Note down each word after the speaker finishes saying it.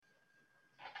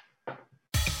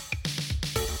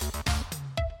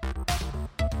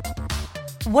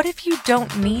What if you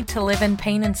don't need to live in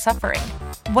pain and suffering?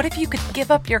 What if you could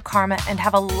give up your karma and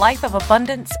have a life of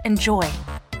abundance and joy?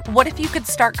 What if you could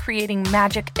start creating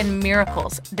magic and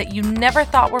miracles that you never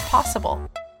thought were possible?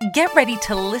 Get ready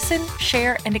to listen,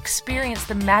 share, and experience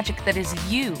the magic that is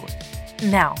you.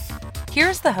 Now,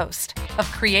 here's the host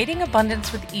of Creating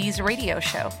Abundance with Ease radio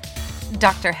show,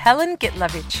 Dr. Helen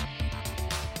Gitlovich.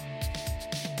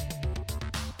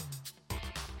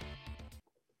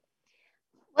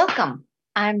 Welcome.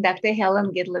 I'm Dr.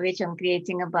 Helen Gitlovich on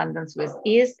Creating Abundance with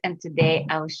Ease, and today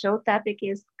our show topic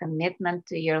is commitment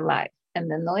to your life. And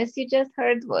the noise you just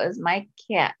heard was my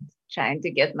cat trying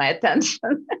to get my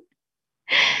attention.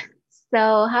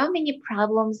 So, how many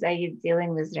problems are you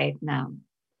dealing with right now?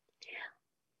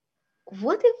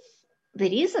 What if the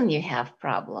reason you have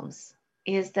problems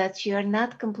is that you're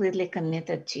not completely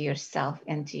committed to yourself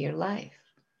and to your life?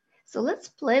 So, let's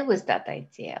play with that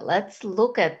idea. Let's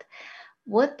look at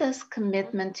what does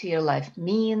commitment to your life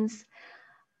means?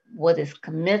 What is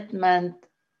commitment?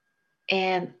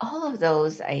 And all of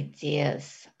those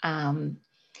ideas.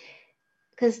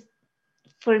 Because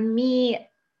for me,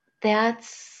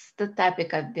 that's the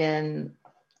topic I've been,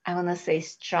 I want to say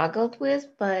struggled with,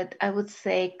 but I would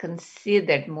say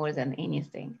considered more than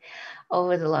anything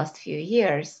over the last few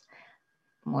years,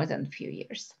 more than a few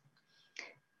years.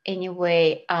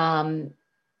 Anyway,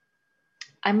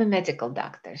 I'm a medical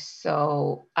doctor,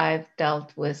 so I've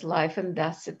dealt with life and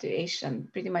death situation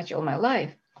pretty much all my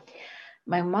life.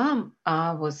 My mom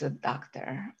was a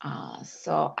doctor,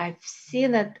 so I've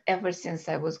seen it ever since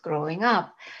I was growing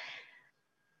up.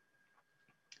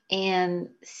 And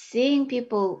seeing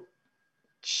people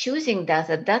choosing death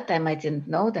at that time, I didn't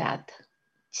know that.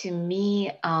 To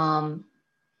me, kind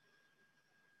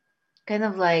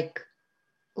of like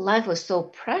life was so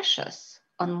precious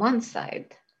on one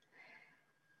side,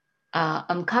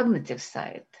 on cognitive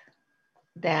side,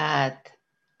 that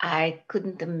I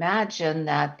couldn't imagine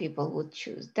that people would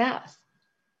choose death.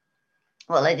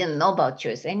 Well, I didn't know about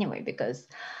choice anyway, because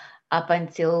up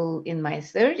until in my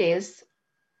 30s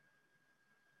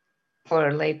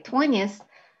or late 20s,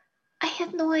 I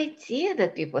had no idea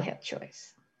that people had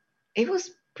choice. It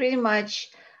was pretty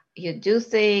much you do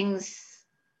things,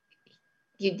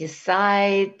 you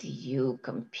decide, you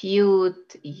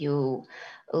compute, you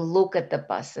look at the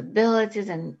possibilities,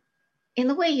 and in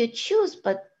a way you choose,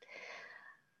 but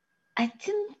I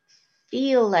didn't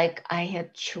feel like I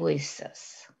had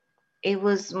choices. It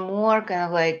was more kind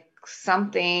of like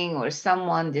something or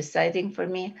someone deciding for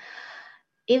me,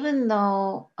 even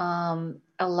though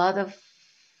a lot of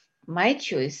my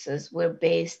choices were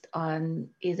based on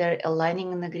either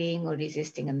aligning and agreeing or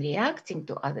resisting and reacting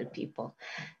to other people.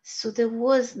 So there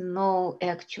was no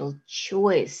actual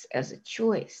choice as a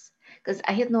choice, because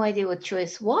I had no idea what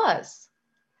choice was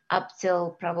up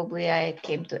till probably I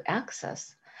came to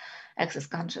Access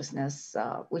Consciousness,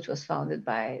 which was founded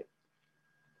by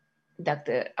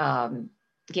Dr.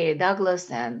 Gary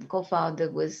Douglas and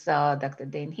co-founded with Dr.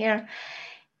 Dane Hare.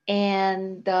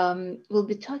 And we'll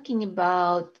be talking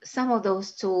about some of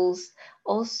those tools,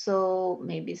 also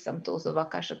maybe some tools of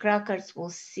Akashic Records. We'll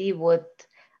see what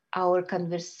our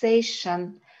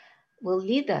conversation will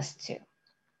lead us to.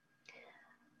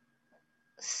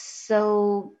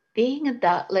 So being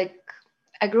like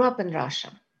I grew up in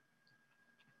Russia,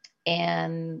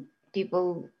 and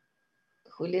people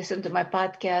who listen to my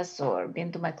podcasts or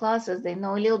been to my classes, they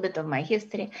know a little bit of my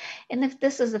history. And if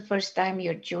this is the first time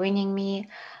you're joining me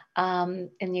and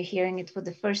you're hearing it for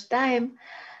the first time,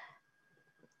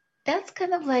 that's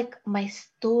kind of like my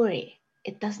story.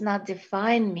 It does not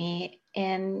define me.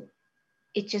 And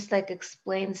it just like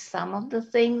explains some of the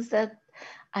things that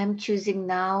I'm choosing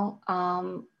now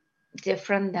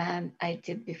different than I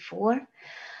did before.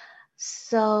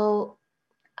 So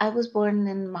I was born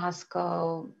in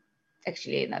Moscow,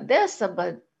 actually in Odessa,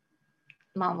 but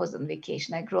mom was on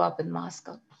vacation. I grew up in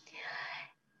Moscow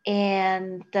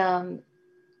and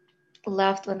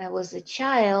left when I was a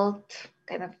child,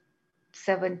 kind of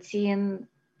 17,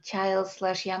 child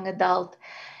 / young adult.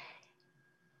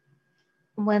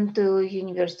 Went to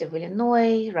University of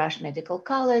Illinois, Rush Medical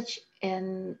College,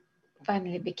 and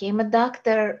finally became a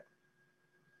doctor.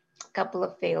 A couple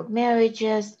of failed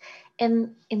marriages.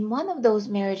 And in one of those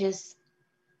marriages,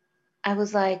 I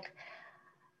was like,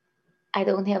 I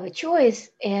don't have a choice.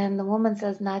 And the woman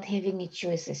says, not having a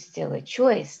choice is still a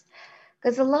choice.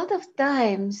 Because a lot of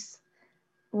times,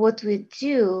 what we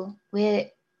do,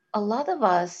 a lot of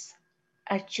us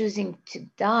are choosing to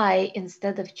die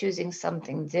instead of choosing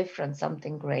something different,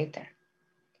 something greater.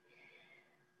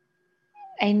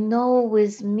 I know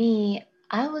with me,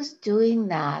 I was doing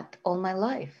that all my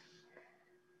life.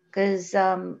 because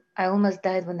I almost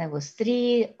died when I was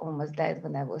 3, almost died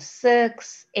when I was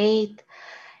 6, 8.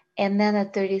 And then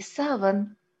at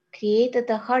 37, created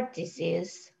a heart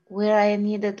disease where I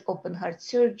needed open heart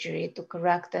surgery to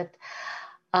correct it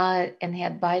and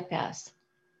had bypass.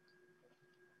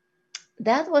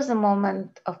 That was a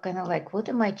moment of kind of like, what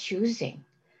am I choosing?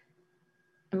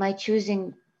 Am I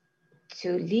choosing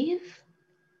to live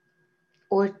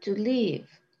or to leave?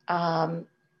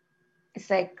 It's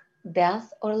like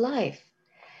death or life.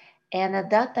 And at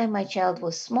that time, my child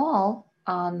was small,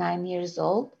 9 years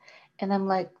old. And I'm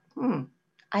like,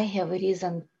 I have a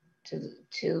reason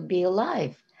to be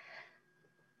alive.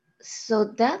 So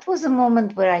that was a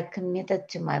moment where I committed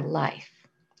to my life.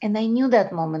 And I knew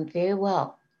that moment very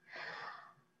well.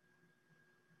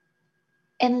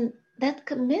 And that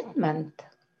commitment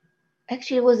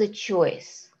actually was a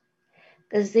choice,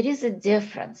 because there is a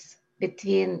difference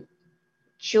between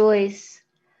choice,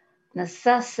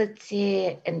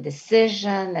 necessity, and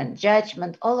decision and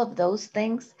judgment. All of those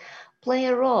things play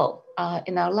a role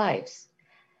in our lives.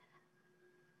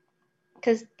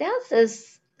 Because death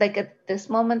is like at this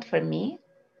moment for me,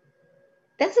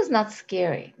 death is not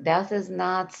scary. Death is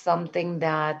not something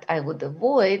that I would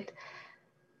avoid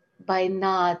by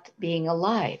not being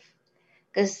alive.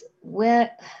 Because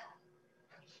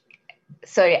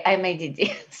sorry, I'm ADD,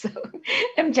 so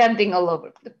I'm jumping all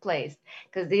over the place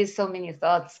because there's so many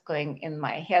thoughts going in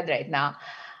my head right now.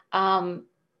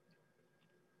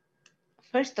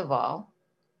 First of all,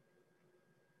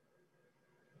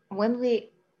 when we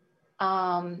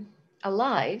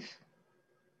alive,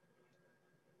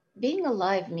 being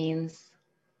alive means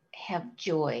have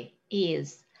joy,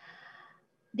 is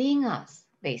being us,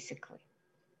 basically.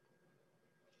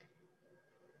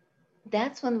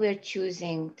 That's when we're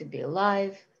choosing to be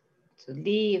alive, to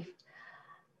live.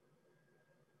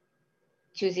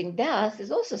 Choosing death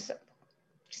is also simple,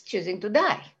 just choosing to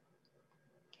die.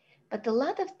 But a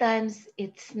lot of times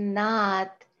it's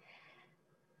not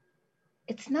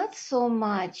so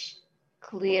much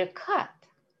clear cut,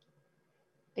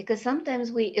 because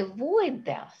sometimes we avoid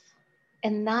death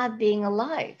and not being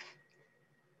alive.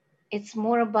 It's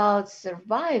more about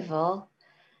survival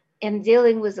and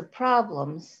dealing with the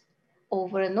problems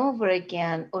over and over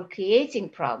again, or creating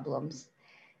problems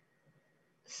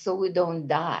so we don't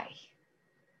die.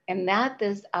 And that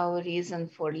is our reason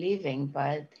for living,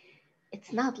 but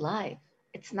it's not life.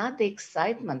 It's not the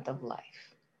excitement of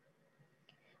life.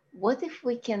 What if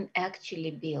we can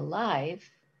actually be alive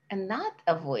and not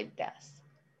avoid death?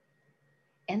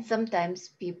 And sometimes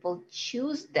people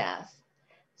choose death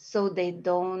so they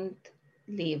don't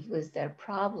live with their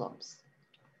problems.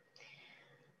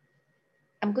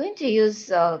 I'm going to use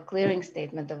a clearing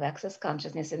statement of access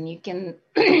consciousness, and you can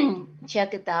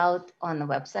check it out on the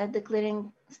website,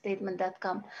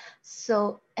 theclearingstatement.com.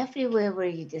 So everywhere where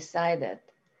you decided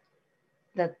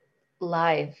that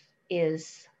life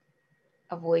is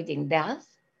avoiding death,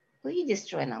 will you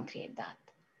destroy and uncreate that?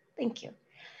 Thank you.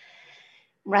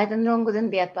 Right and wrong, good and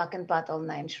bad, back and pat, all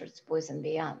 9 shorts, boys and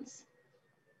beyonds.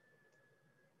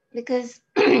 Because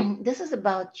this is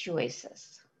about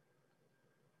choices.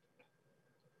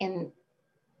 And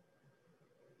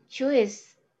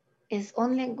choice is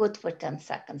only good for 10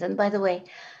 seconds. And by the way,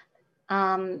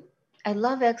 I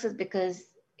love Access because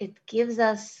it gives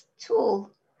us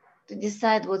tool to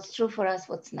decide what's true for us,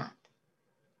 what's not.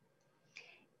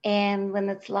 And when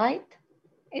it's light,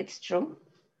 it's true.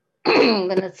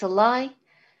 When it's a lie,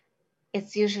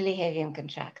 it's usually heavy and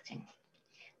contracting.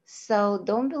 So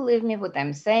don't believe me what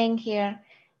I'm saying here.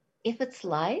 If it's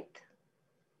light,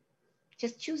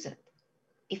 just choose it.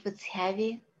 If it's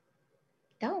heavy,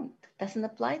 don't. Doesn't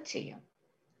apply to you.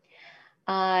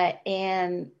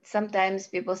 And sometimes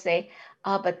people say,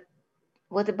 but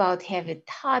what about heavy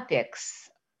topics?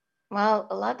 Well,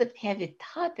 a lot of heavy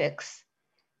topics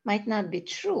might not be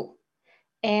true.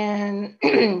 And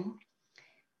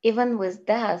even with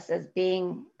death as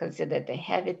being considered a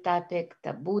heavy topic,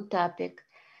 taboo topic,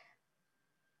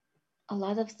 a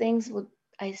lot of things would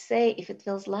I say, if it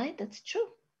feels light, that's true.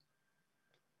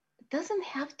 It doesn't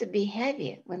have to be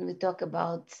heavy when we talk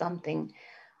about something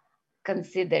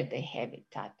considered a heavy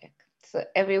topic. So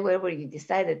everywhere where you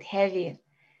decided heavy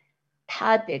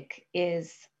topic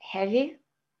is heavy,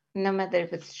 no matter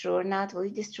if it's true or not, will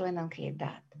you destroy and uncreate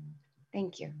that?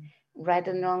 Thank you. Right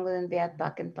and wrong, good and bad,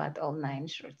 back and pat, all 9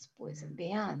 shorts, boys and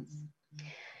beyonds.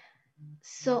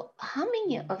 So how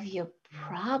many of your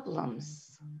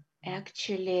problems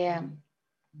actually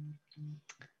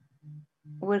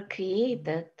were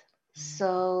created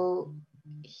so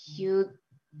you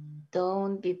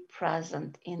don't be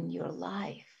present in your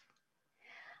life?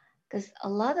 Because a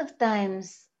lot of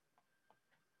times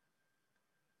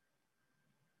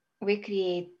we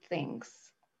create things.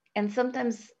 And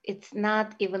sometimes it's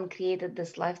not even created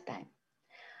this lifetime.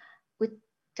 We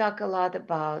talk a lot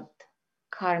about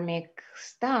karmic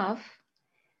stuff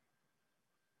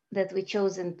that we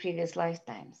chose in previous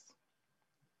lifetimes.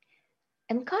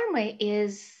 And karma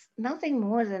is nothing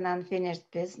more than unfinished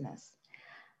business.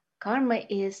 Karma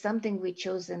is something we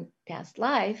chose in past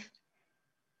life,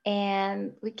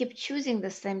 and we keep choosing the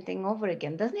same thing over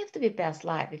again. It doesn't have to be past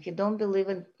life. If you don't believe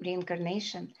in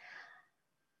reincarnation,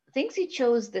 things you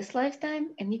chose this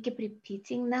lifetime and you keep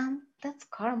repeating them, that's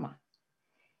karma.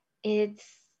 It's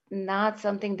not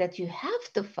something that you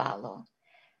have to follow,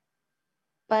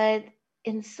 but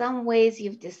in some ways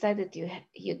you've decided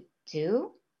you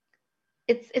do.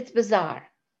 It's bizarre,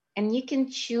 and you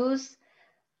can choose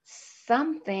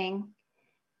something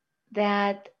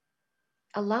that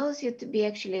allows you to be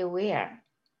actually aware.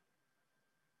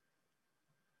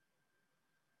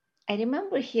 I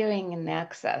remember hearing in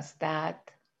Access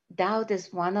that doubt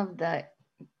is one of the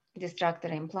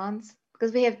distractor implants,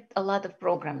 because we have a lot of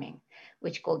programming,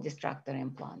 which called distractor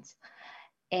implants.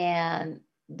 And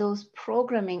those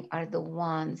programming are the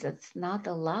ones that's not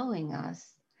allowing us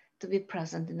to be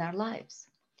present in our lives.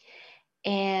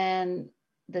 And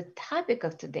the topic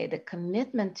of today, the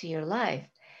commitment to your life,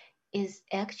 is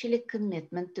actually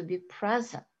commitment to be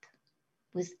present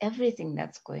with everything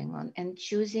that's going on and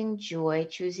choosing joy,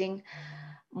 choosing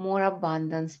more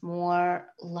abundance, more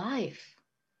life,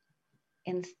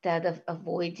 instead of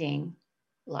avoiding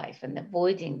life and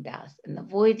avoiding death and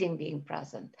avoiding being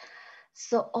present.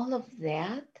 So all of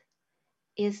that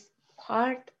is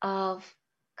part of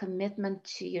commitment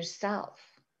to yourself.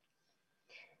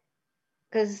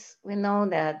 Because we know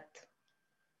that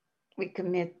we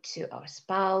commit to our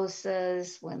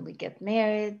spouses when we get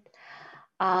married.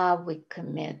 We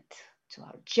commit to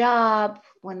our job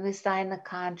when we sign the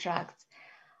contracts.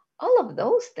 All of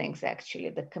those things, actually,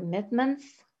 the commitments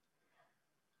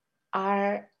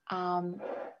are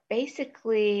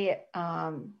basically,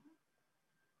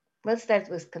 let's start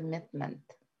with commitment.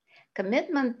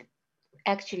 Commitment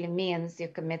actually means you're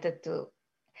committed to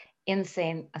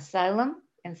insane asylum,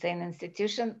 insane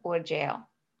institution, or jail.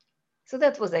 So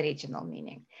that was the original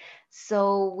meaning.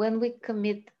 So when we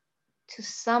commit to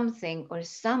something or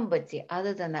somebody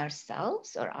other than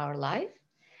ourselves or our life,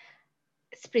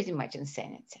 it's pretty much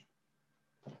insanity.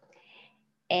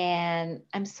 And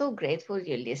I'm so grateful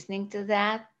you're listening to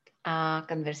that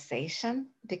conversation,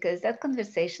 because that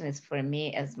conversation is for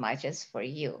me as much as for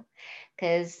you,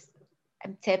 because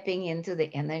I'm tapping into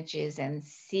the energies and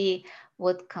see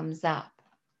what comes up.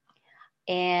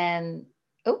 And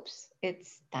oops,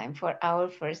 it's time for our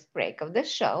first break of the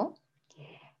show.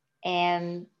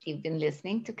 And you've been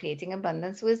listening to Creating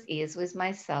Abundance with Ease with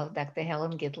myself, Dr.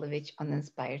 Helen Gitlovich, on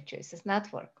Inspired Choices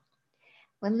Network.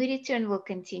 When we return, we'll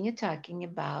continue talking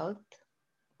about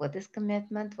what is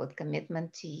commitment, what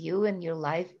commitment to you and your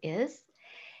life is,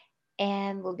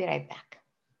 and we'll be right back.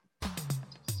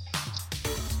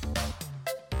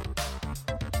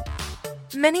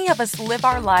 Many of us live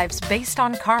our lives based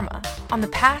on karma, on the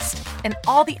past, and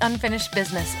all the unfinished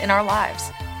business in our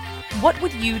lives. What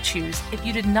would you choose if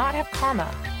you did not have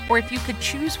karma, or if you could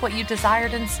choose what you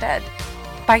desired instead?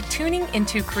 By tuning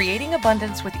into Creating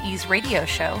Abundance with Ease radio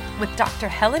show with Dr.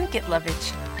 Helen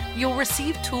Gitlovich, you'll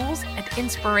receive tools and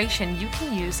inspiration you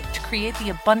can use to create the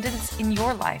abundance in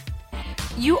your life.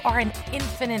 You are an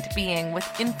infinite being with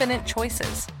infinite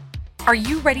choices. Are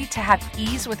you ready to have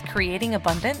ease with creating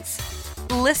abundance?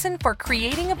 Listen for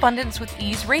Creating Abundance with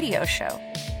Ease radio show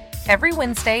every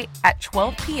Wednesday at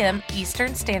 12 p.m.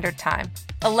 Eastern Standard Time,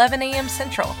 11 a.m.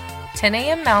 Central, 10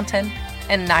 a.m. Mountain,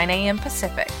 and 9 a.m.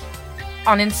 Pacific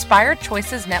on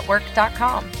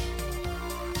InspiredChoicesNetwork.com.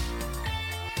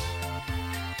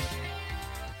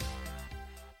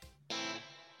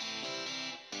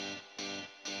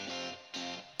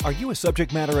 Are you a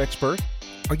subject matter expert?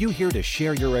 Are you here to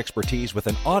share your expertise with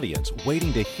an audience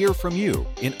waiting to hear from you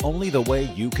in only the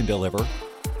way you can deliver?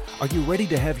 Are you ready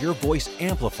to have your voice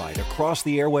amplified across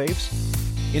the airwaves?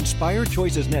 Inspired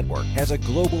Choices Network has a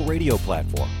global radio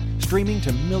platform streaming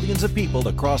to millions of people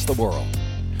across the world.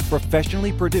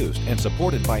 Professionally produced and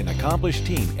supported by an accomplished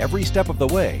team every step of the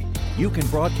way, you can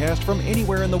broadcast from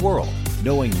anywhere in the world,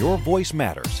 knowing your voice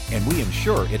matters, and we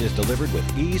ensure it is delivered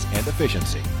with ease and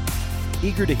efficiency.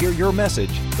 Eager to hear your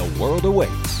message, the world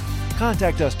awaits.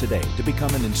 Contact us today to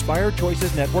become an Inspired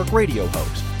Choices Network radio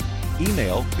host.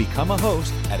 Email become a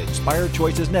host at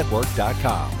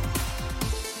inspiredchoicesnetwork.com.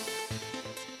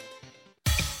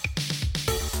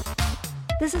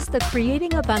 This is the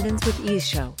Creating Abundance with Ease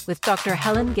show with Dr.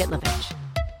 Helen Gitlovich.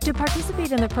 To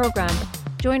participate in the program,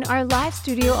 Join our live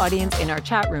studio audience in our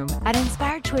chat room at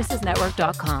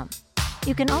inspiredchoicesnetwork.com.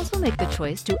 You can also make the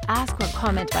choice to ask or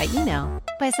comment by email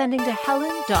by sending to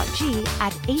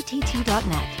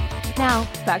helen.g@att.net. Now,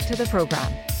 back to the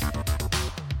program.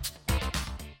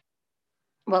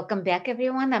 Welcome back,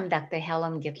 everyone. I'm Dr.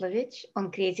 Helen Gitlovich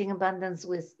on Creating Abundance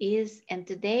with Ease. And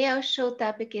today our show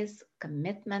topic is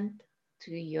commitment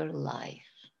to your life.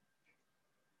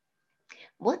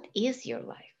 What is your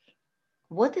life?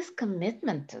 What is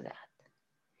commitment to that?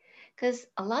 Because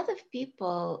a lot of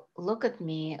people look at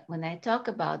me when I talk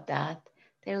about that.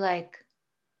 They're like,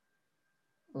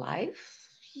 life?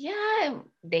 Yeah,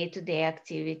 day-to-day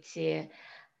activity.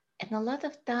 And a lot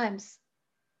of times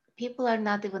people are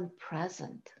not even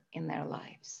present in their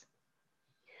lives.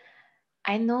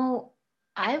 I know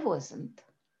I wasn't.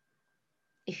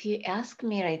 If you ask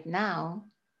me right now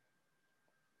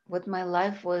what my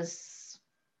life was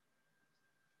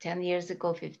 10 years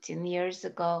ago, 15 years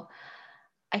ago,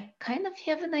 I kind of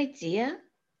have an idea,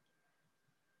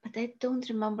 but I don't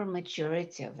remember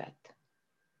majority of it.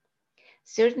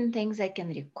 Certain things I can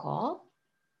recall,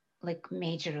 like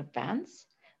major events.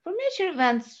 For major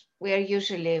events, we are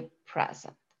usually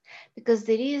present because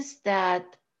there is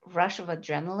that rush of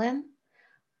adrenaline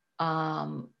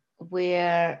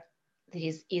where there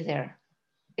is either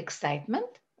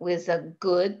excitement with a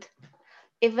good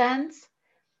events,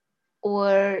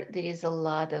 or there is a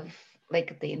lot of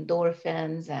like the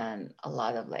endorphins and a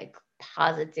lot of like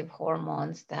positive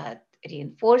hormones that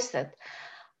reinforce it,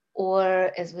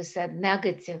 or as we said,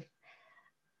 negative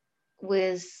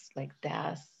with like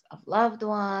death of loved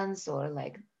ones or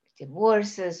like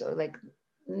divorces or like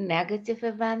negative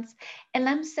events. And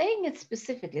I'm saying it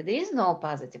specifically, there is no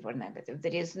positive or negative.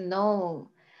 There is no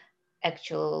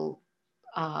actual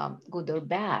good or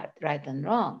bad, right and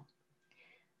wrong.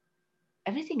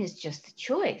 Everything is just a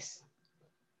choice,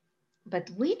 but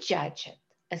we judge it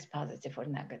as positive or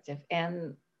negative.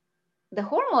 And the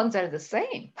hormones are the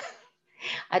same.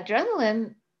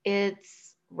 Adrenaline,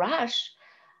 it's rush,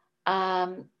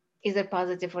 either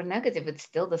positive or negative. It's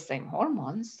still the same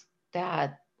hormones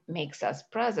that makes us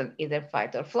present, either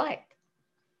fight or flight.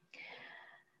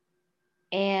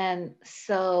 And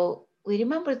so we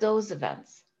remember those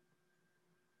events,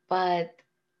 but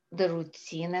the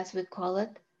routine, as we call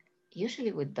it,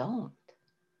 usually we don't.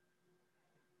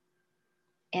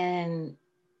 And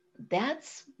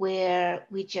that's where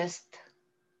we just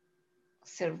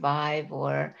survive,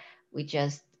 or we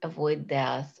just avoid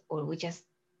death, or we just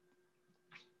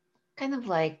kind of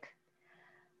like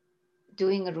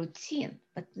doing a routine,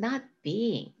 but not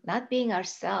being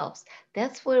ourselves.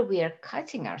 That's where we are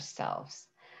cutting ourselves.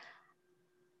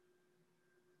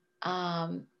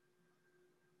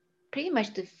 Pretty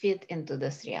much to fit into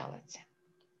this reality.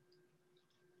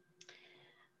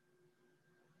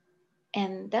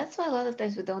 And that's why a lot of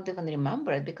times we don't even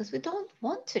remember it, because we don't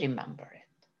want to remember it.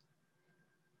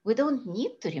 We don't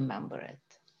need to remember it.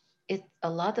 A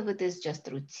lot of it is just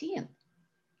routine.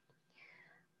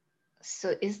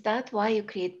 So is that why you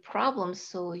create problems?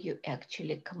 So you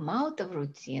actually come out of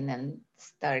routine and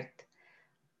start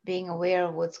being aware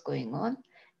of what's going on.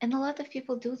 And a lot of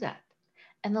people do that.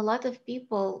 And a lot of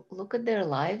people look at their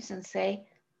lives and say,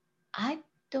 I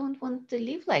don't want to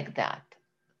live like that.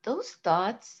 Those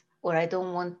thoughts, or I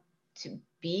don't want to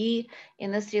be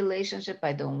in this relationship,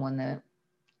 I don't want to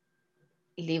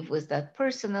live with that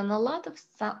person. And a lot of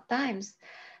times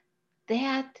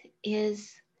that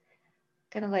is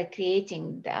kind of like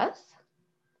creating death.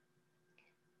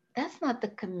 That's not the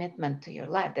commitment to your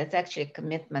life. That's actually a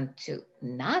commitment to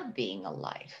not being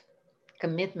alive,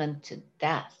 commitment to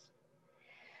death.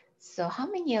 So how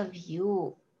many of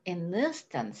you in this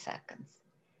 10 seconds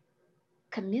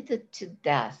committed to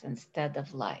death instead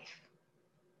of life?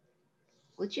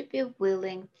 Would you be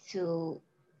willing to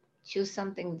choose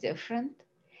something different?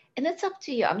 And it's up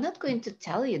to you. I'm not going to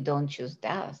tell you don't choose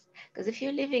death, because if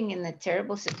you're living in a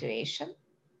terrible situation,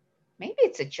 maybe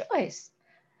it's a choice.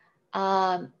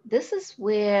 This is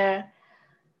where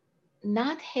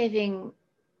not having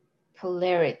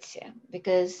polarity,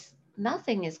 because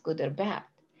nothing is good or bad.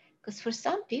 Because for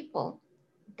some people,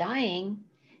 dying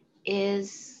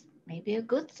is maybe a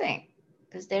good thing,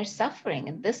 because they're suffering.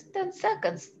 In this 10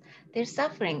 seconds, they're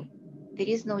suffering. There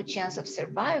is no chance of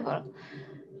survival.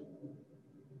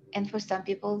 And for some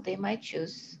people, they might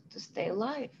choose to stay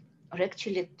alive, or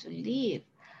actually to live,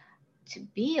 to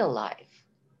be alive,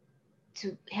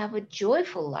 to have a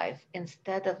joyful life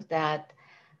instead of that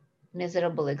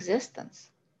miserable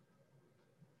existence.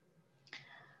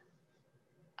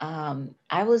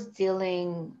 I was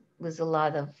dealing with a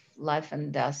lot of life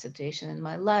and death situation in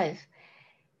my life.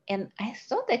 And I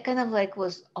thought I kind of like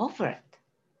was over it.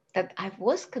 that I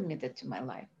was committed to my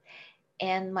life.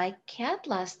 And my cat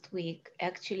last week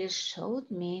actually showed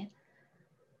me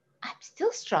I'm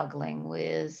still struggling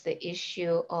with the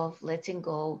issue of letting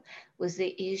go, with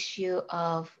the issue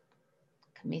of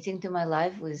committing to my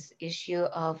life, with issue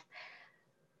of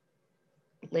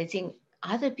letting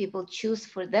other people choose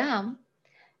for them.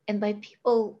 And by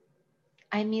people,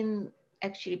 I mean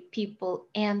actually people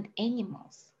and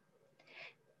animals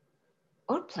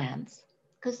or plants,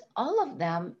 because all of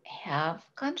them have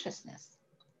consciousness.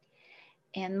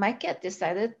 And my cat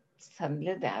decided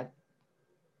suddenly that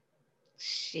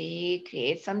she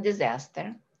creates some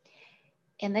disaster.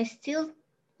 And I still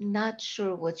not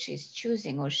sure what she's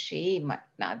choosing, or she might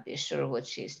not be sure what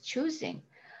she's choosing.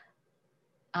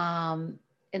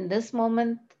 In this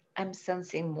moment, I'm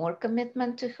sensing more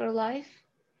commitment to her life.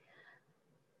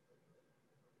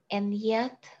 And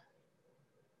yet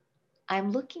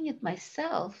I'm looking at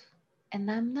myself and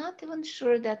I'm not even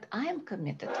sure that I'm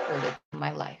committed fully to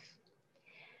my life.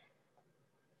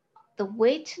 The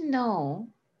way to know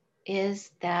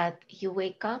is that you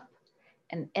wake up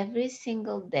and every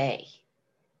single day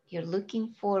you're looking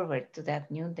forward to that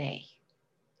new day.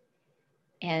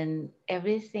 And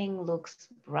everything looks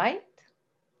bright.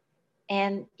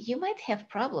 And you might have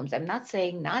problems. I'm not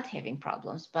saying not having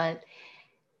problems, but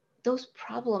those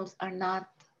problems are not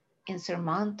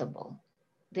insurmountable.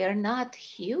 They're not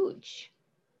huge.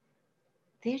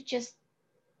 They're just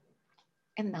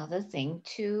another thing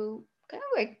to kind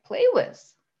of like play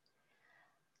with.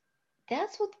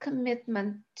 That's what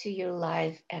commitment to your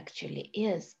life actually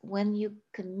is, when you're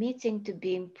committing to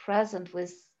being present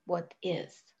with what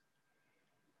is.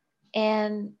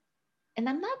 And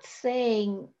I'm not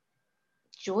saying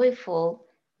joyful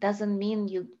doesn't mean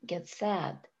you get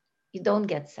sad. You don't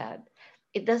get sad.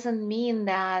 It doesn't mean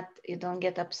that you don't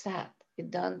get upset.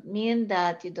 It don't mean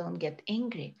that you don't get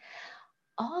angry.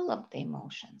 All of the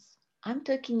emotions. I'm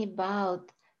talking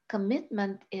about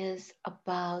commitment is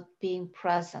about being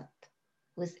present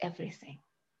with everything.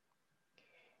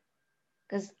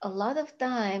 Because a lot of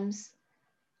times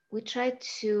we try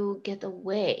to get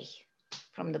away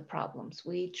from the problems.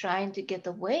 We trying to get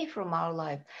away from our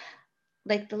life.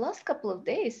 Like the last couple of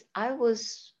days, I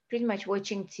was pretty much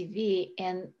watching TV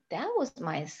and that was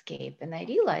my escape. And I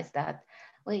realized that,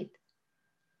 wait,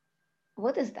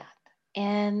 what is that?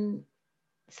 And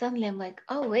suddenly I'm like,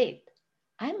 oh, wait,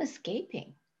 I'm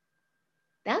escaping.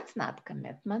 That's not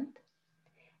commitment.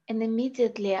 And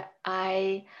immediately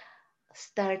I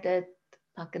started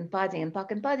pack and padding. And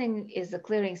pack and padding is the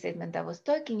clearing statement I was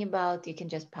talking about. You can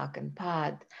just pack and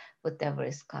pad whatever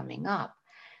is coming up.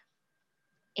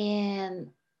 And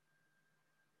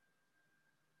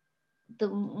the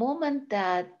moment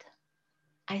that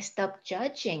I stopped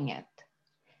judging it,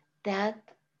 that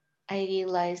I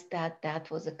realized that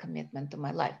that was a commitment to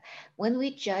my life. When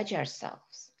we judge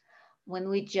ourselves, when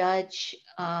we judge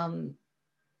and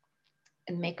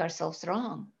make ourselves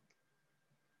wrong,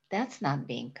 that's not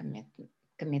being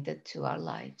committed to our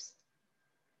lives.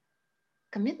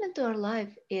 Commitment to our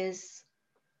life is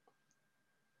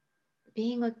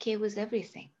being okay with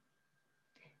everything.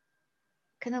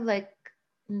 Kind of like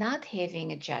not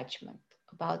having a judgment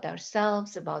about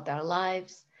ourselves, about our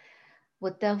lives,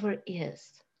 whatever is.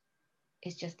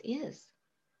 It just is.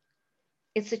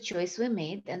 It's a choice we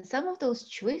made, and some of those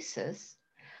choices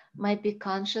might be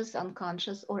conscious,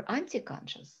 unconscious, or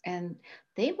anti-conscious, and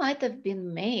they might have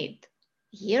been made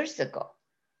years ago.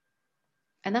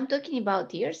 And I'm talking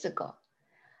about years ago.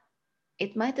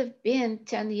 It might have been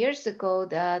 10 years ago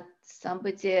that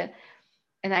somebody,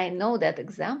 and I know that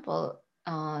example,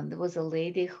 there was a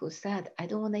lady who said, I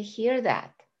don't want to hear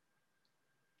that.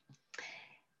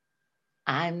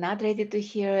 I'm not ready to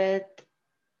hear it.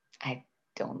 I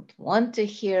don't want to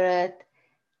hear it.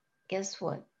 Guess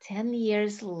what? 10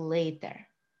 years later,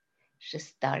 she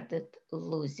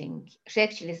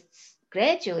actually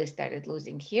gradually started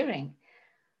losing hearing.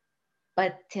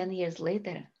 But 10 years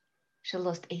later, she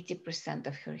lost 80%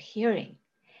 of her hearing.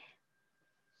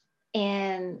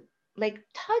 And like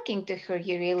talking to her,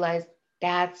 you realize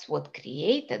that's what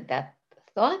created that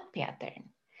thought pattern,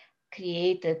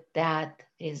 created that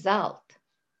result.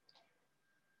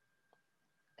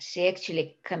 She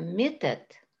actually committed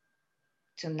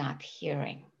to not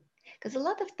hearing. Because a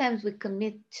lot of times we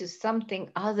commit to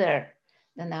something other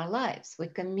than our lives. We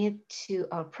commit to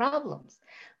our problems.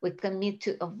 We commit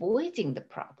to avoiding the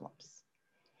problems.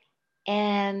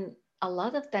 And a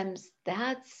lot of times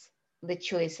that's the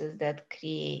choices that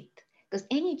create, because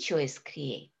any choice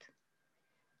create.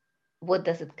 What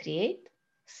does it create?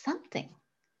 Something.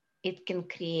 It can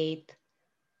create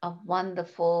a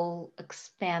wonderful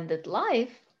expanded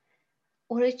life,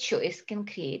 or a choice can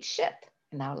create shit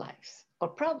in our lives or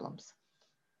problems.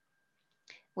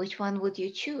 Which one would you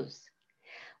choose?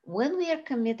 When we are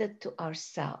committed to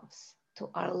ourselves, to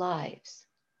our lives,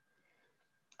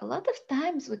 a lot of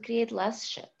times we create less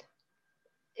shit.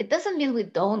 It doesn't mean we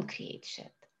don't create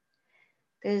shit.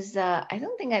 Because I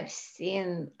don't think I've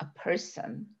seen a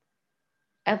person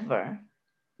ever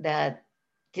that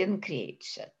didn't create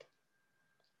shit.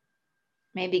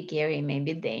 Maybe Gary,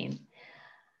 maybe Dane.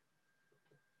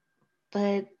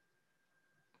 But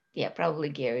yeah, probably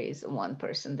Gary is one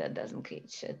person that doesn't create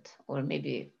shit. Or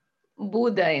maybe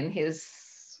Buddha in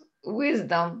his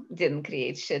wisdom didn't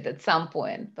create shit at some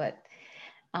point. But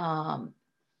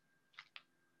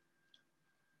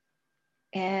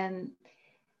and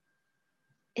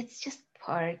it's just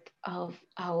part of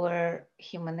our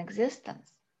human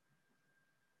existence.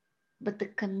 But the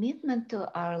commitment to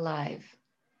our life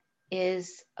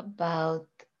is about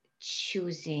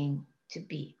choosing to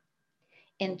be,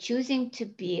 and choosing to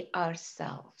be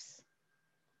ourselves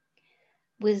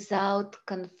without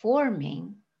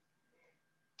conforming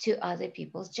to other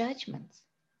people's judgments.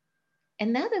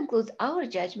 And that includes our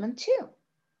judgment too.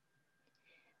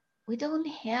 We don't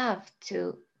have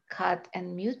to cut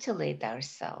and mutilate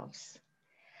ourselves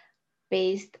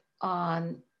based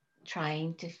on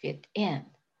trying to fit in.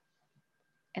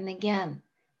 And again,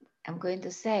 I'm going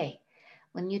to say,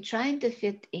 when you're trying to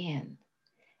fit in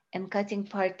and cutting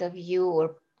part of you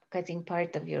or cutting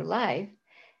part of your life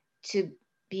to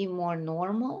be more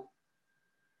normal,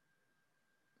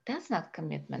 that's not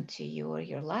commitment to you or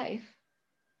your life.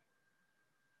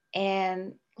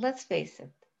 And let's face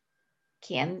it,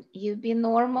 can you be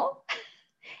normal?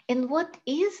 And what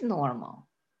is normal?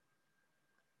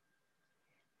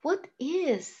 What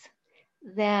is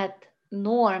that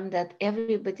norm that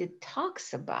everybody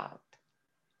talks about?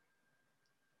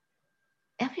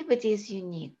 Everybody is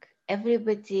unique.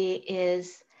 Everybody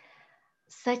is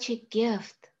such a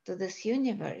gift to this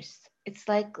universe. It's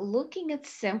like looking at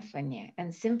symphony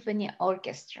and symphony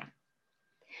orchestra.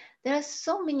 There are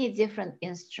so many different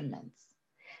instruments,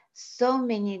 so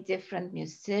many different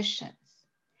musicians,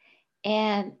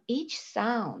 and each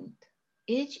sound,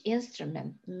 each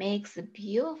instrument makes a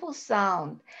beautiful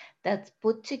sound that's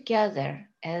put together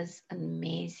as an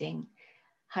amazing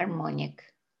harmonic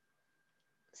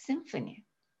symphony.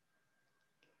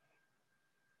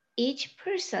 Each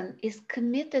person is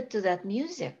committed to that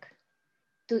music,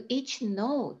 to each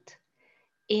note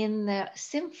in the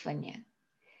symphony,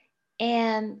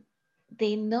 and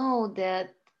they know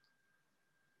that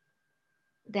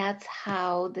that's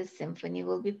how the symphony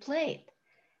will be played.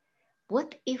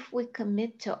 What if we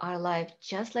commit to our life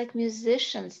just like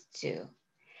musicians do,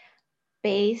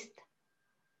 based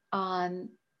on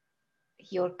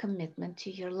your commitment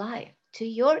to your life, to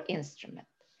your instrument,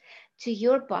 to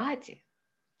your body?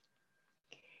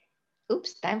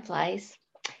 Oops, time flies.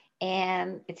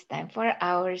 And it's time for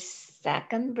our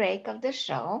second break of the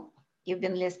show. You've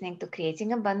been listening to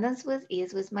Creating Abundance with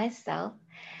Ease with myself,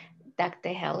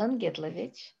 Dr. Helen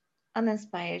Gitlovich, on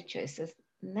Inspired Choices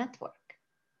Network.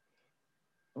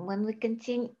 When we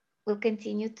continue, we'll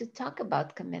continue to talk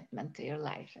about commitment to your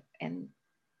life and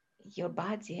your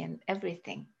body and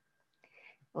everything.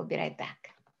 We'll be right back.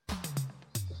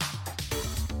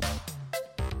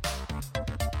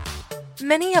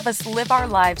 Many of us live our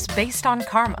lives based on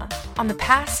karma, on the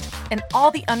past, and all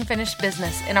the unfinished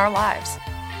business in our lives.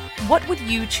 What would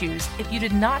you choose if you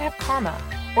did not have karma,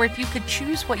 or if you could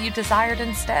choose what you desired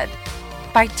instead?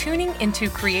 By tuning into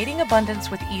Creating Abundance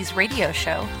with Ease radio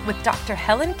show with Dr.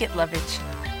 Helen Gitlovich,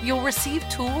 you'll receive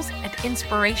tools and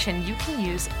inspiration you can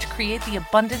use to create the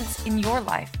abundance in your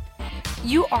life.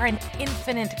 You are an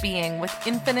infinite being with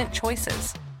infinite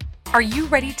choices. Are you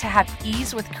ready to have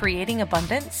ease with creating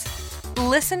abundance?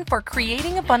 Listen for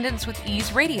Creating Abundance with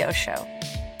Ease radio show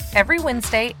every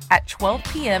Wednesday at 12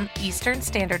 p.m. Eastern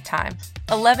Standard Time,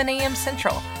 11 a.m.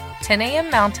 Central, 10 a.m.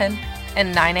 Mountain,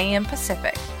 and 9 a.m.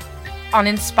 Pacific on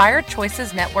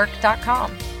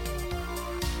InspiredChoicesNetwork.com.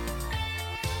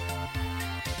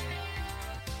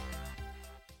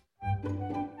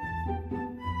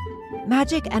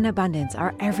 Magic and abundance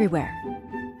are everywhere.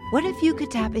 What if you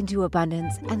could tap into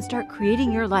abundance and start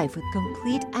creating your life with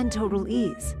complete and total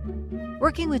ease?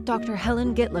 Working with Dr.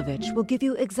 Helen Gitlovich will give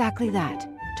you exactly that,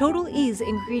 total ease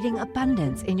in creating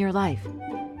abundance in your life.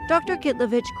 Dr.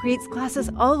 Gitlovich creates classes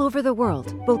all over the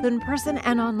world, both in person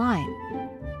and online.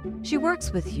 She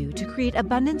works with you to create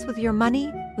abundance with your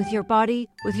money, with your body,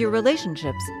 with your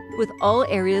relationships, with all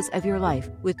areas of your life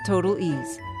with total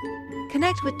ease.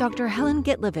 Connect with Dr. Helen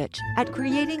Gitlovich at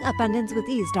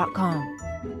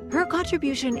creatingabundancewithease.com. Her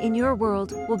contribution in your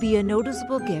world will be a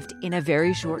noticeable gift in a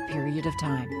very short period of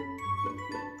time.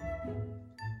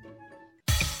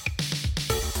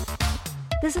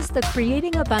 This is the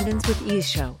Creating Abundance with Ease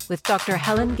show with Dr.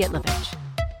 Helen Gitlovich.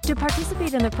 To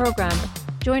participate in the program,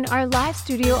 join our live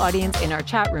studio audience in our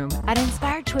chat room at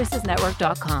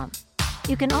inspiredchoicesnetwork.com.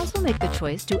 You can also make the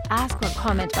choice to ask or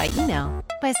comment by email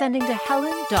by sending to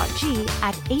helen.g@att.net.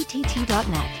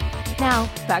 Now,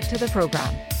 back to the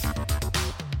program.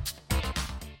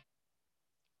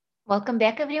 Welcome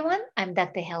back, everyone. I'm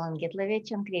Dr. Helen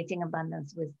Gitlovich on Creating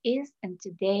Abundance with Ease, and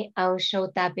today our show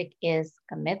topic is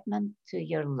commitment to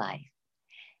your life.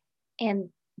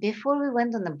 And before we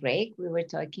went on the break, we were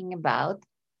talking about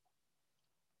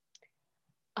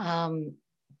kind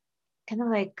of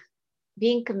like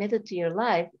being committed to your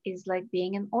life is like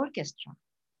being an orchestra,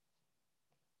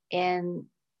 and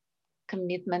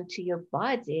commitment to your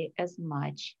body as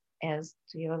much as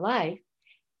to your life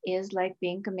is like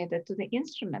being committed to the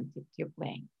instrument that you're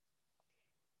playing.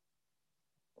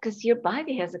 Because your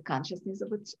body has a consciousness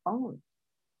of its own.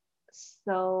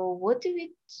 So what do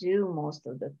we do most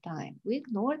of the time? We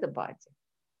ignore the body.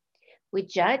 We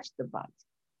judge the body.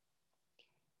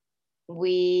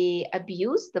 We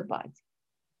abuse the body.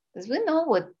 Because we know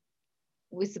what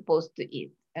we're supposed to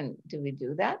eat. And do we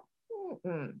do that?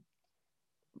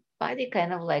 Body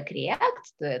kind of like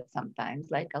reacts to it sometimes,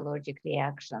 like allergic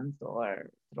reactions or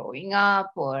throwing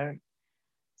up or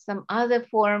some other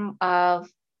form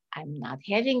of, I'm not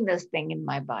having this thing in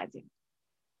my body.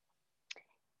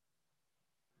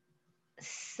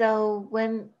 So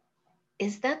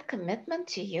is that commitment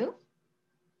to you?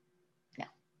 No.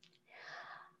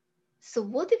 So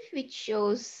what if we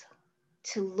chose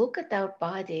to look at our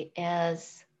body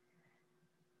as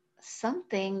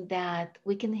something that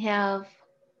we can have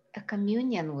a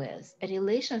communion with, a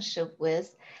relationship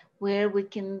with, where we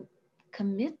can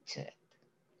commit to it?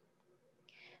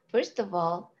 First of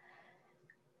all,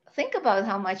 think about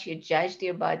how much you judged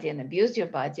your body and abused your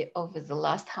body over the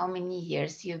last how many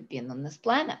years you've been on this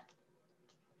planet.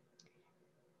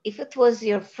 If it was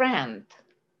your friend,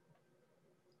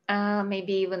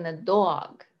 maybe even a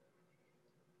dog,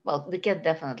 well, the cat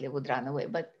definitely would run away,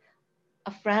 but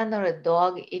a friend or a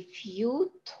dog, if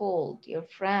you told your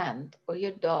friend or your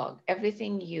dog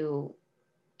everything you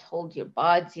told your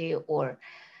body or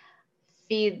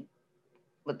feed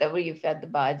whatever you fed the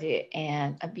body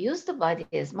and abuse the body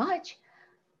as much,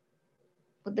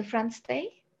 would the friend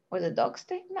stay or the dog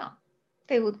stay? No,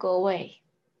 they would go away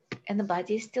and the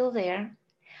body is still there.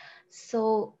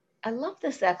 So I love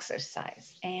this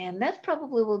exercise, and that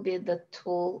probably will be the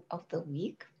tool of the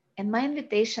week. And my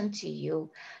invitation to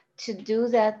you to do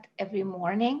that every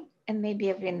morning and maybe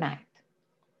every night.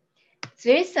 It's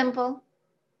very simple.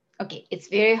 Okay, it's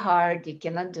very hard. You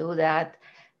cannot do that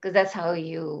because that's how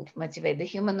you motivate the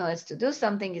humanoids to do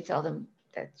something. You tell them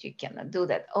that you cannot do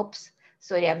that. Oops,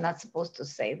 sorry, I'm not supposed to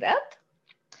say that.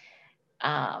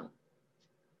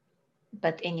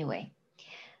 But anyway,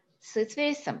 so it's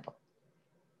very simple.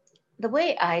 The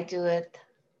way I do it,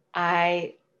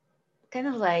 I kind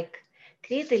of like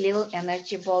create a little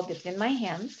energy ball between my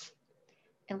hands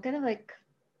and kind of like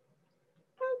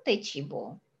Tai Chi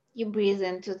ball. You breathe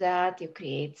into that, you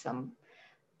create some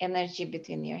energy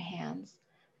between your hands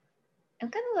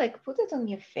and kind of like put it on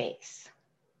your face.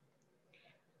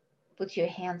 Put your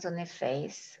hands on your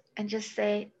face and just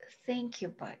say, thank you,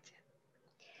 body.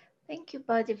 Thank you,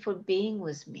 body, for being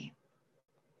with me.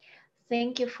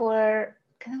 Thank you for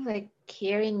kind of like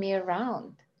carrying me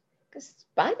around, because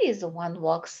body is the one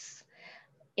walks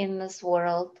in this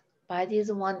world. Body is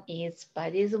the one eats,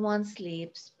 body is the one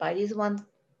sleeps, body is the one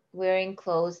wearing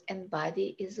clothes, and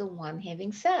body is the one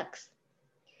having sex.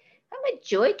 How much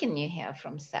joy can you have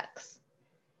from sex?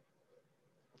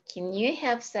 Can you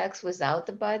have sex without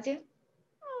the body?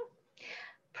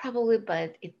 Probably,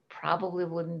 but it probably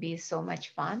wouldn't be so much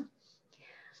fun.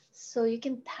 So you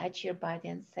can touch your body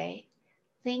and say,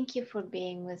 thank you for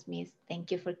being with me.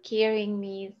 Thank you for carrying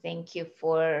me. Thank you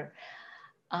for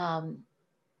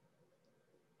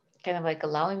kind of like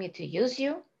allowing me to use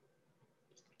you.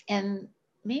 And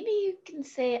maybe you can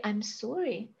say, I'm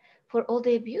sorry for all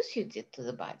the abuse you did to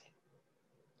the body.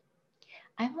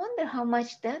 I wonder how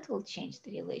much that will change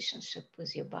the relationship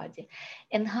with your body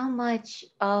and how much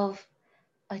of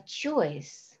a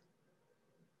choice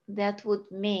that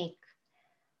would make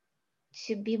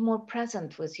to be more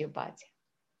present with your body.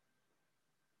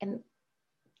 And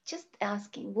just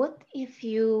asking, what if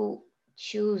you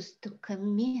choose to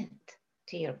commit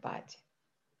to your body?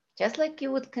 Just like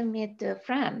you would commit to a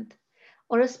friend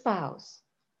or a spouse,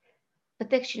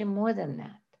 but actually more than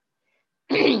that.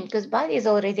 Because body is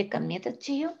already committed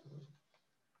to you.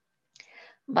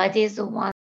 Body is the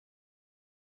one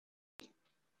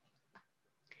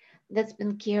that's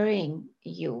been carrying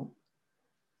you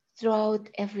throughout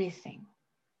everything.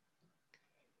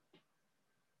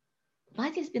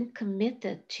 Body's been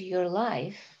committed to your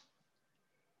life,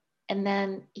 and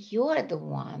then you're the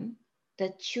one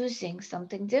that's choosing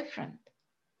something different.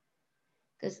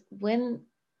 Because when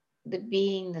the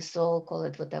being, the soul, call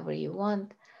it whatever you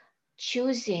want,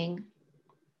 choosing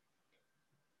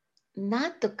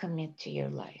not to commit to your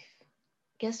life,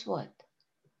 guess what?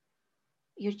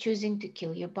 You're choosing to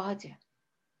kill your body.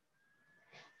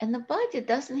 And the body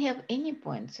doesn't have any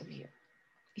points of view.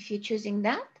 If you're choosing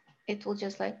that, it will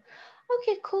just like,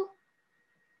 okay, cool.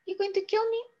 You're going to kill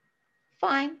me?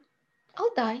 Fine.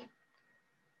 I'll die.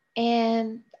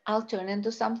 And I'll turn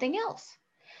into something else.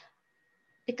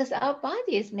 Because our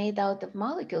body is made out of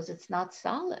molecules. It's not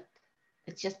solid.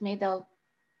 It's just made out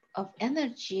of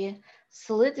energy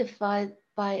solidified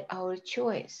by our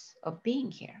choice of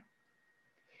being here.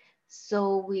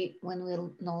 So when we're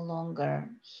no longer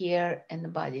here and the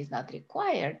body is not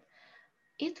required,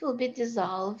 it will be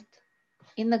dissolved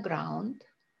in the ground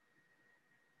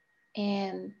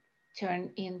and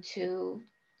turn into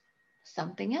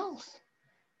something else,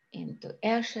 into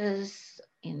ashes,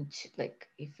 into like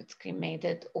if it's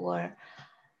cremated, or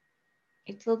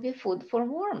it will be food for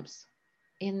worms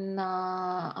in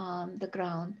the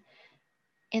ground.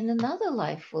 And another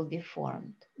life will be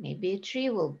formed. Maybe a tree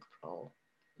will grow.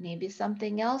 Maybe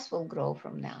something else will grow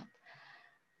from that.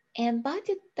 And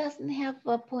body doesn't have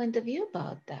a point of view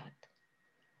about that.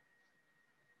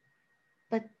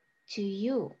 But to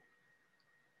you,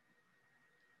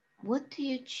 what do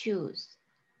you choose?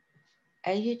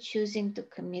 Are you choosing to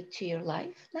commit to your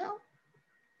life now?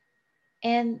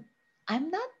 And I'm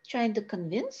not trying to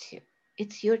convince you.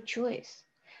 It's your choice.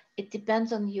 It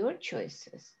depends on your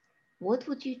choices. What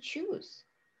would you choose?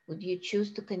 Would you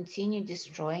choose to continue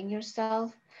destroying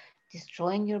yourself,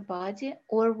 destroying your body,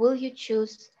 or will you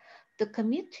choose to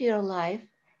commit to your life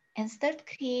and start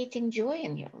creating joy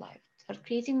in your life, start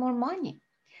creating more money,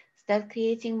 start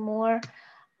creating more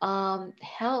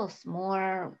health,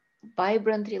 more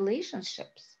vibrant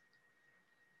relationships?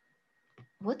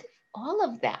 What if all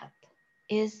of that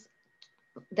is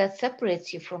that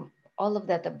separates you from all of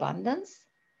that abundance?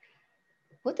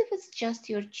 What if it's just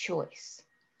your choice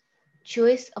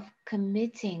of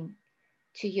committing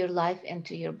to your life and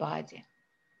to your body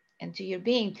and to your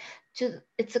being?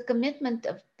 It's a commitment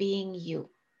of being you.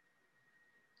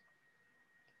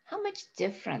 How much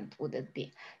different would it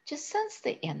be? Just sense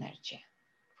the energy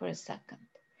for a second.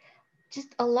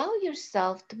 Just allow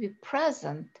yourself to be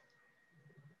present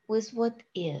with what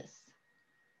is.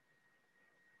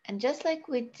 And just like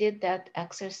we did that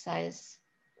exercise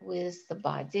with the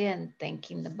body and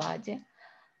thanking the body,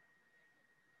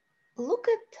 look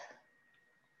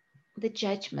at the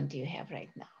judgment you have right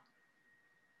now.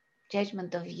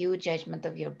 Judgment of you, judgment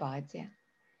of your body.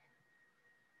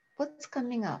 What's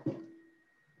coming up?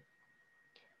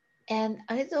 And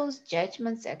are those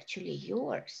judgments actually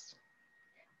yours?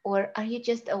 Or are you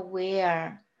just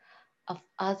aware of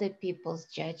other people's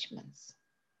judgments?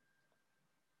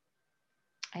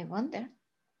 I wonder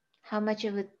how much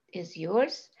of it is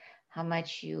yours, how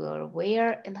much you are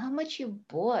aware, and how much you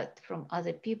bought from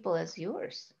other people as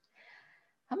yours.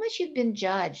 How much you've been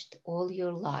judged all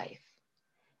your life,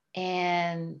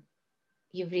 and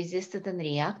you've resisted and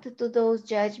reacted to those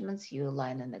judgments. You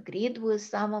aligned and agreed with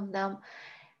some of them.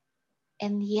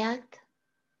 And yet,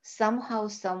 somehow,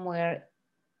 somewhere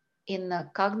in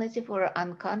a cognitive or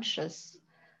unconscious,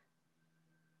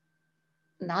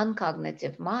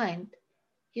 non-cognitive mind,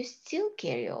 you still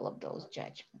carry all of those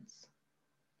judgments.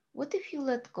 What if you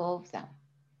let go of them?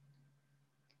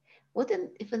 What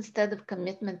if instead of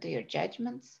commitment to your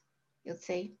judgments, you'll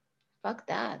say, fuck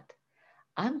that.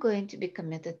 I'm going to be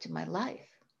committed to my life.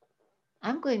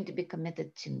 I'm going to be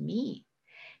committed to me.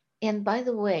 And by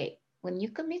the way, when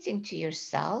you're committing to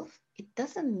yourself, it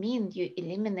doesn't mean you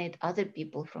eliminate other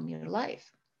people from your life.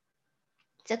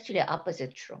 It's actually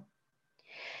opposite true.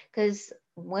 Because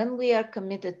when we are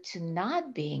committed to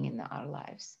not being in our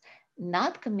lives,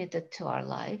 not committed to our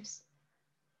lives,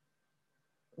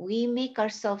 we make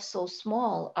ourselves so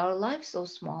small, our lives so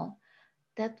small,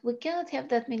 that we cannot have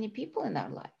that many people in our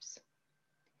lives.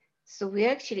 So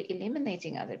we're actually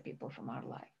eliminating other people from our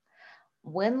life.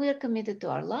 When we're committed to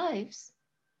our lives,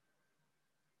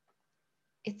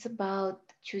 it's about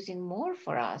choosing more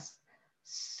for us.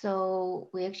 So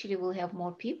we actually will have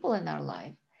more people in our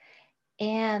life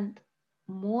and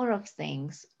more of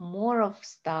things, more of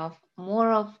stuff,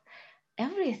 more of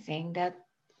everything that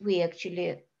we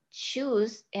actually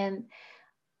choose. And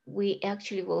we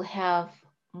actually will have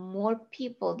more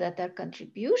people that are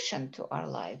contribution to our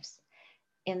lives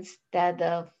instead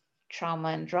of trauma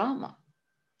and drama?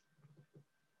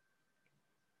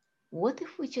 What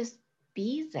if we just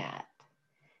be that?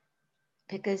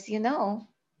 Because,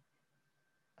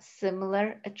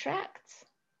 similar attracts,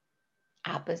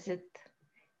 opposite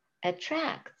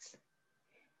attracts.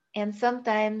 And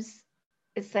sometimes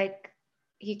it's like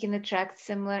you can attract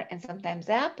similar and sometimes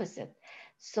opposite.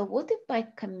 So, what if by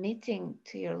committing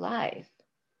to your life,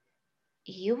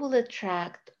 you will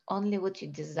attract only what you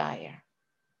desire?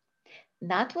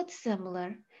 Not what's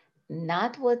similar,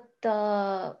 not what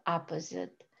the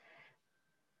opposite,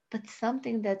 but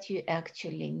something that you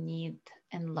actually need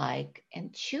and like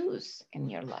and choose in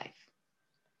your life.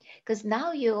 Because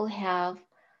now you'll have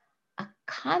a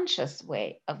conscious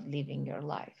way of living your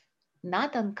life,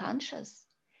 not unconscious,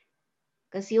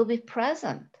 because you'll be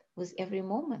present with every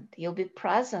moment. You'll be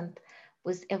present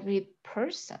with every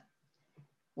person,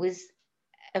 with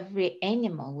every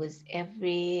animal, with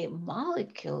every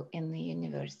molecule in the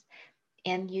universe.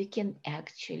 And you can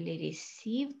actually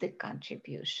receive the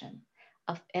contribution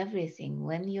of everything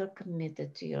when you're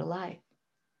committed to your life,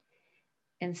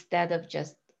 instead of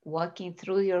just walking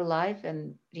through your life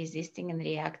and resisting and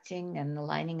reacting and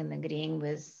aligning and agreeing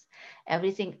with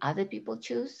everything other people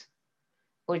choose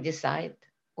or decide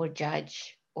or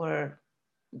judge or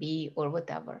be or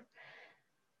whatever.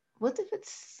 What if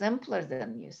it's simpler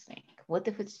than you think? What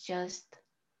if it's just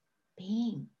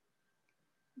being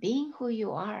who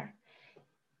you are?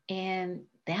 And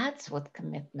that's what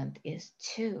commitment is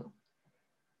too.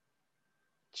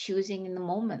 Choosing in the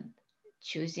moment,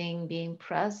 choosing being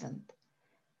present.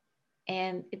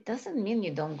 And it doesn't mean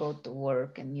you don't go to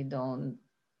work and you don't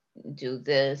do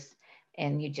this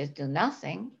and you just do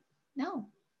nothing. No,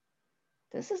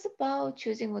 this is about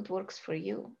choosing what works for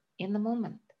you in the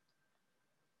moment.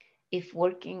 If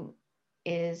working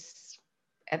is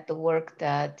at the work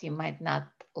that you might not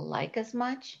like as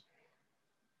much,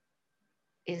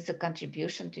 is a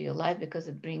contribution to your life because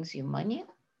it brings you money?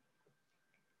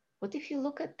 What if you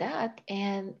look at that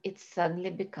and it suddenly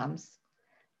becomes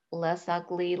less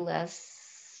ugly,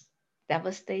 less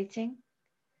devastating?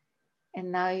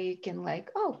 And now you can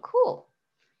like, oh, cool.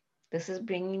 This is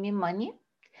bringing me money.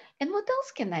 And what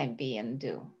else can I be and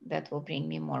do that will bring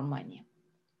me more money?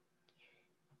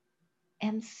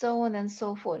 And so on and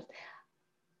so forth.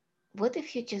 What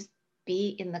if you just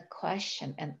be in the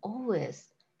question and always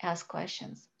ask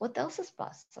questions? What else is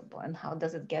possible? And how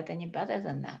does it get any better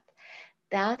than that?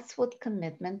 That's what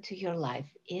commitment to your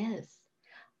life is.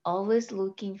 Always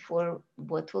looking for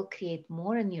what will create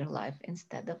more in your life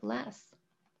instead of less.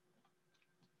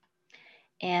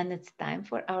 And it's time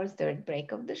for our third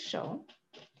break of the show.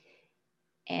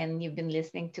 And you've been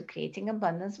listening to Creating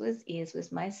Abundance with Ease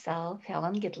with myself,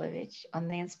 Helen Gitlovich, on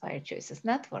the Inspired Choices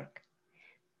Network.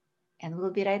 And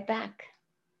we'll be right back.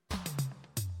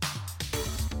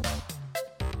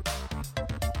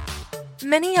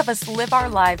 Many of us live our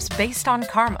lives based on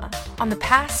karma, on the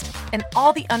past, and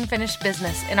all the unfinished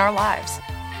business in our lives.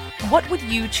 What would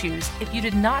you choose if you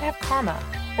did not have karma,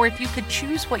 or if you could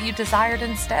choose what you desired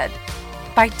instead?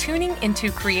 By tuning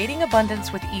into Creating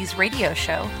Abundance with Ease radio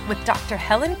show with Dr.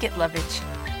 Helen Gitlovich,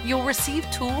 you'll receive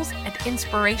tools and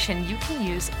inspiration you can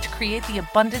use to create the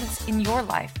abundance in your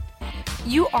life.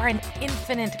 You are an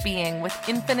infinite being with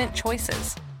infinite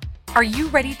choices. Are you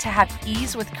ready to have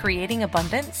ease with creating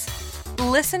abundance?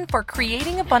 Listen for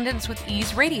Creating Abundance with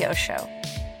Ease radio show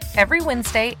every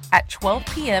Wednesday at 12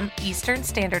 p.m. Eastern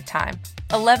Standard Time,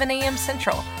 11 a.m.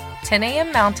 Central, 10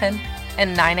 a.m. Mountain,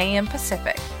 and 9 a.m.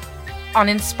 Pacific on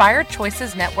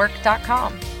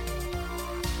InspiredChoicesNetwork.com.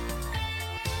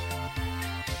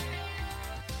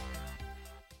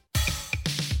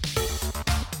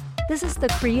 This is the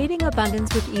Creating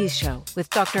Abundance with Ease show with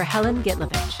Dr. Helen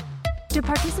Gitlovich. To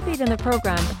participate in the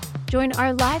program, join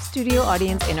our live studio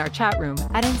audience in our chat room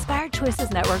at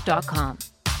InspiredChoicesNetwork.com.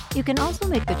 You can also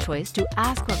make the choice to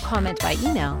ask or comment by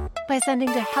email by sending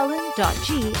to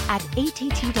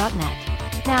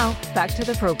helen.g@att.net. Now, back to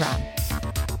the program.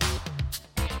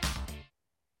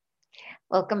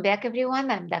 Welcome back,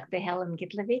 everyone. I'm Dr. Helen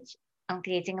Gitlovich on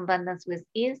Creating Abundance with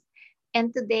Ease.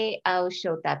 And today our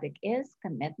show topic is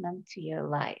commitment to your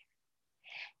life.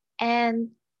 And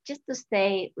just to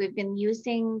say, we've been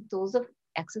using tools of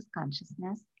access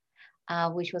consciousness,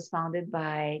 which was founded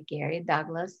by Gary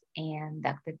Douglas and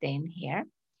Dr. Dane Hare.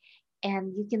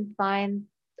 And you can find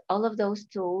all of those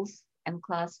tools and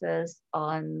classes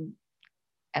on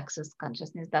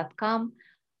accessconsciousness.com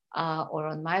or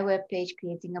on my webpage,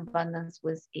 Creating Abundance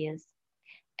with Ease.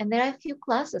 And there are a few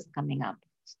classes coming up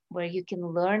where you can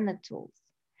learn the tools.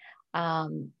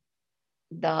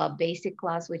 the basic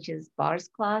class, which is bars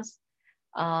class.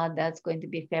 That's going to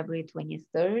be February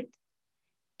 23rd,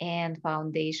 and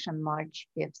foundation March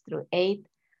 5th through 8th,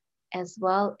 as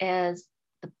well as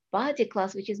the body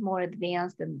class, which is more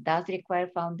advanced and does require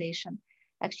foundation,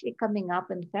 actually coming up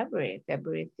in February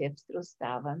 5th through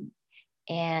 7th.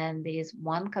 And there is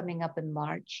one coming up in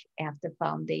March after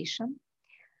foundation.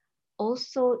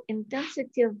 Also,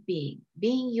 intensity of being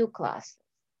you classes.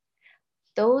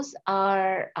 Those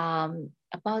are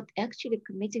about actually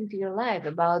committing to your life,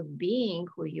 about being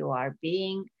who you are,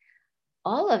 being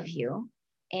all of you.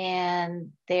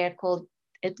 And they're called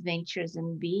Adventures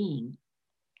in Being,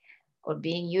 or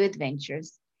Being You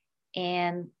Adventures.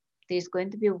 And there's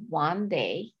going to be one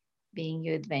day, Being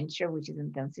You Adventure, which is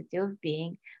intensity of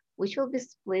being, which will be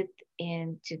split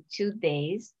into 2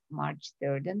 days, March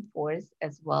 3rd and 4th,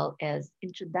 as well as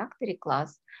introductory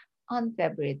class on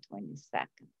February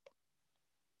 22nd.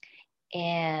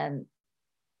 And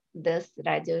this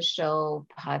radio show,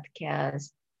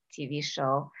 podcast, TV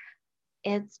show,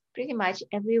 it's pretty much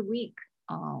every week,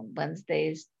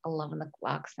 Wednesdays, 11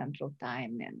 o'clock Central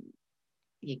Time. And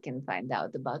you can find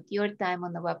out about your time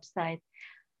on the website.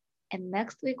 And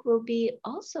next week we'll be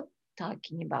also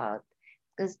talking about,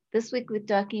 because this week we're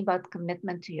talking about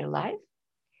commitment to your life.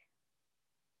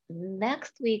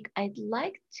 Next week, I'd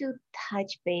like to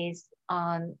touch base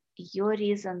on your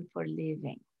reason for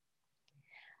living.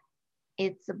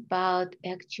 It's about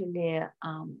actually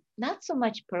not so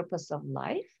much purpose of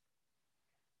life,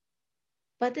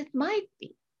 but it might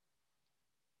be.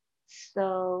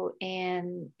 So,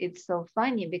 and it's so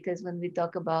funny because when we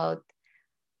talk about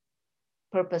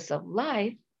purpose of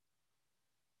life,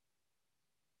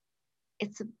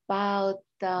 it's about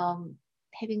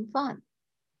having fun,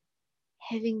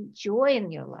 having joy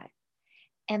in your life.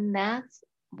 And that's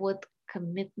what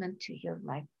commitment to your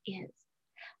life is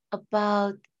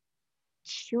about,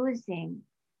 choosing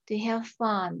to have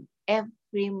fun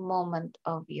every moment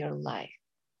of your life.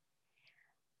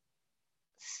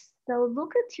 So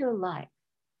look at your life.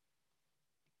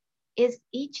 Is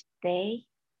each day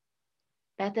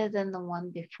better than the one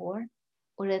before,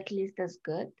 or at least as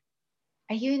good?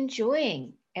 Are you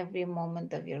enjoying every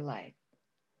moment of your life?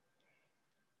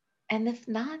 And if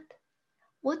not,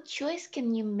 what choice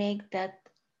can you make that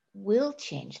will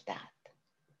change that?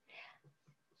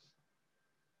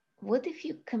 What if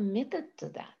you committed to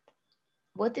that?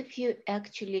 What if you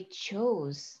actually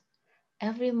chose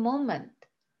every moment?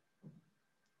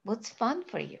 What's fun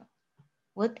for you?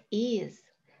 What is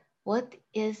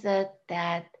it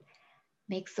that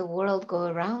makes the world go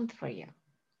around for you?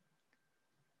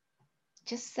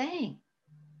 Just saying.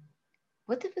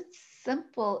 What if it's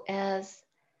simple as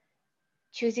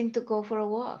choosing to go for a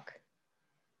walk,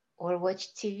 or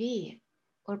watch TV,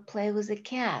 or play with a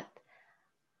cat,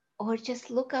 or just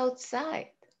look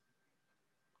outside?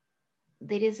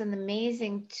 There is an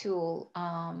amazing tool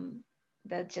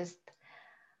that just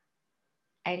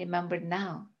I remembered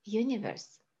now. Universe,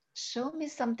 show me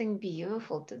something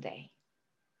beautiful today.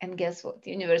 And guess what?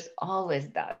 The universe always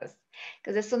does.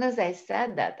 Because as soon as I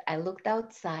said that, I looked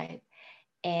outside,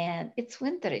 and it's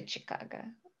winter in Chicago.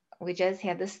 We just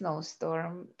had a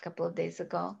snowstorm a couple of days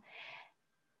ago.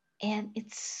 And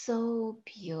it's so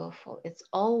beautiful. It's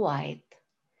all white.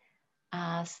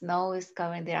 Snow is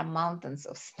covering, there are mountains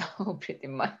of snow pretty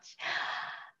much.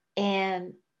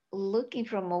 And looking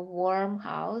from a warm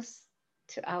house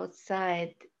to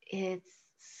outside, it's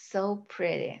so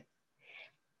pretty.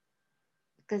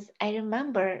 Because I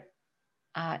remember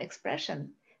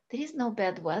expression, there is no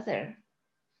bad weather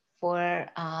for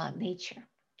nature.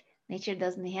 Nature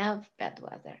doesn't have bad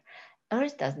weather.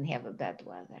 Earth doesn't have a bad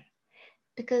weather.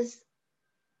 Because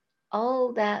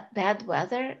all that bad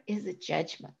weather is a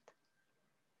judgment.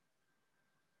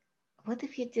 What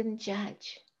if you didn't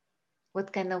judge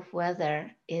what kind of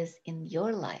weather is in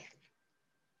your life?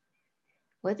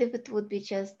 What if it would be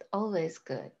just always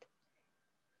good?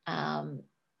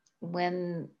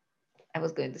 When I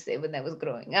was going to say when I was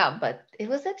growing up, but it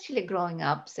was actually growing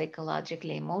up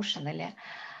psychologically, emotionally.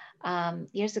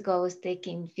 Years ago, I was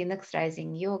taking Phoenix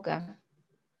Rising Yoga,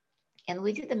 and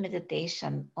we did a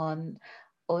meditation on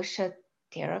Osho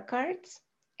tarot cards.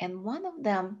 And one of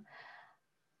them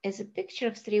is a picture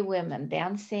of 3 women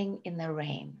dancing in the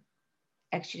rain,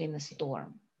 actually in a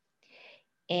storm.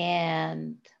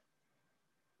 And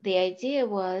the idea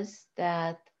was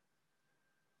that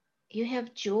you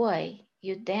have joy,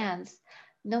 you dance,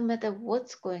 no matter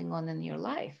what's going on in your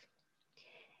life.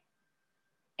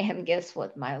 And guess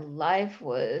what? My life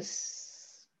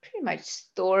was pretty much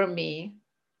stormy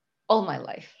all my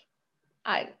life.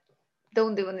 I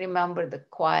don't even remember the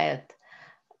quiet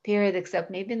period,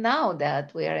 except maybe now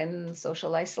that we are in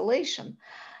social isolation,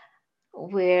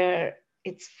 where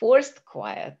it's forced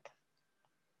quiet.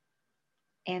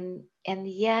 And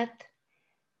yet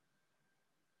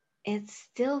it's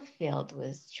still filled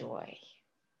with joy.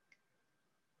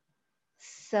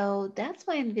 So that's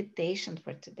my invitation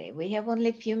for today. We have only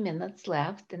a few minutes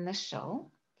left in the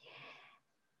show.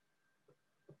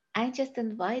 I just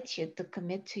invite you to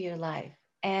commit to your life.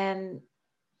 And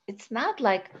it's not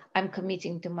like I'm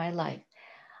committing to my life.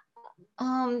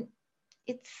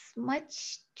 It's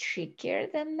much trickier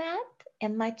than that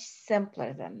and much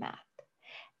simpler than that.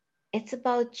 It's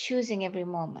about choosing every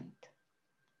moment.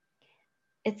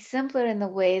 It's simpler in the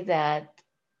way that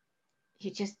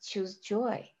you just choose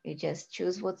joy. You just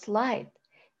choose what's light.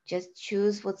 Just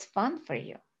choose what's fun for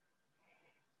you.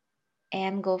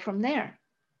 And go from there.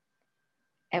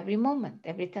 Every moment,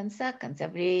 every 10 seconds,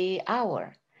 every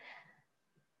hour.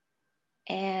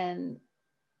 And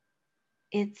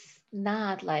it's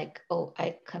not like, oh,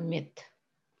 I commit.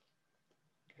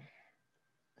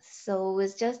 So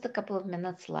with just a couple of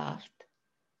minutes left,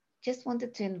 just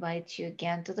wanted to invite you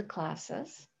again to the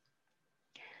classes.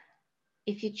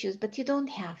 If you choose, but you don't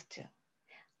have to.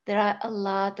 There are a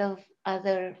lot of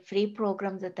other free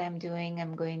programs that I'm doing.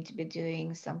 I'm going to be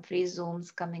doing some free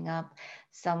Zooms coming up,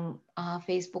 some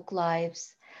Facebook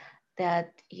Lives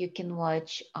that you can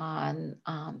watch on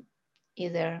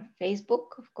either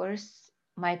Facebook, of course,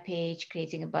 my page,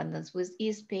 Creating Abundance with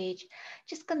Ease page.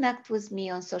 Just connect with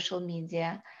me on social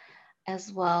media,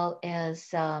 as well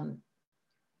as on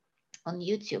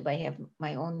YouTube. I have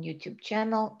my own YouTube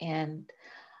channel, and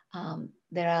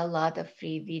there are a lot of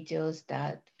free videos,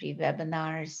 free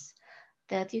webinars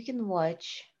that you can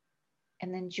watch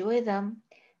and enjoy them.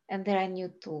 And there are new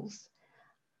tools.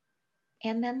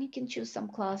 And then you can choose some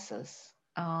classes.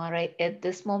 Right at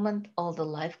this moment, all the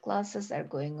live classes are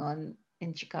going on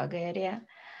in Chicago area,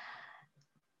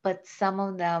 but some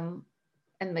of them,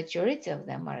 and majority of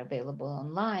them, are available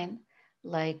online,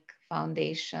 like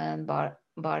Foundation,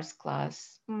 Bars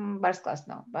class. Bars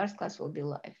class will be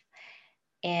live.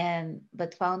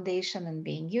 But Foundation and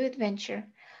Being You Adventure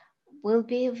will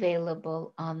be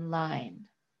available online.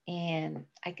 And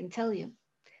I can tell you,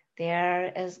 they are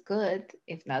as good,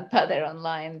 if not better,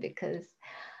 online, because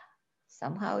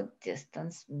somehow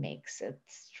distance makes it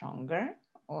stronger.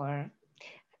 Or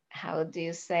how do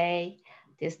you say,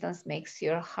 distance makes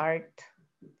your heart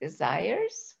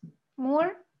desires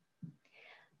more?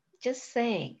 Just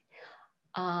saying,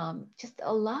 just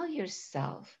allow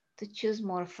yourself to choose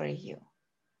more for you.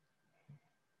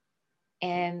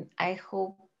 And I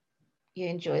hope you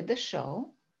enjoyed the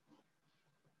show.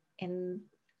 And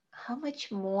how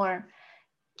much more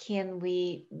can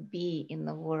we be in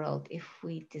the world if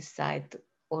we decide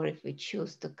or if we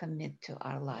choose to commit to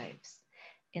our lives?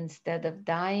 Instead of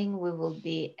dying, we will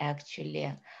be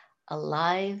actually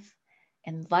alive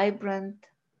and vibrant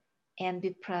and be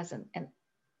present. And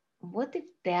what if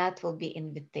that will be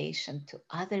invitation to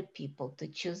other people to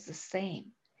choose the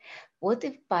same? What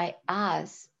if by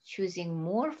us choosing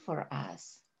more for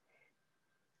us,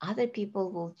 other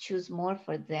people will choose more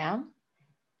for them?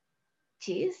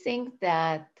 Do you think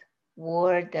that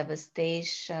war,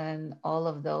 devastation, all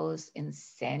of those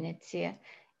insanity,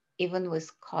 even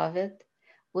with COVID,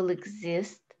 will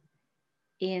exist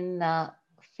in the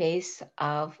face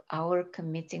of our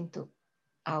committing to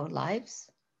our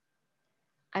lives?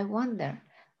 I wonder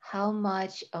how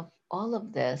much of all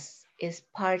of this is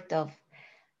part of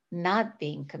not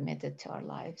being committed to our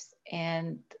lives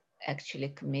and actually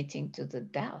committing to the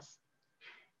death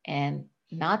and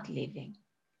not living.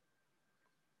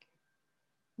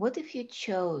 What if you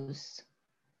chose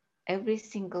every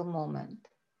single moment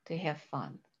to have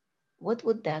fun? What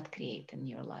would that create in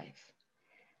your life?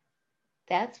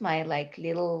 That's my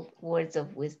little words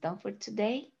of wisdom for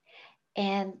today.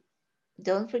 And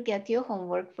don't forget your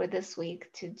homework for this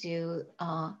week to do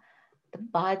the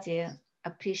body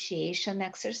appreciation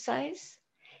exercise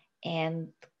and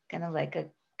kind of like a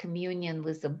communion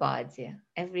with the body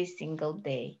every single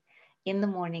day, in the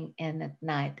morning and at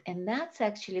night. And that's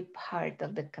actually part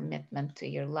of the commitment to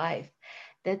your life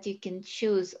that you can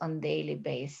choose on a daily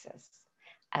basis.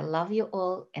 I love you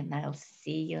all, and I'll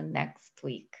see you next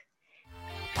week.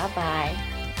 Bye-bye.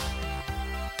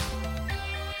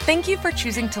 Thank you for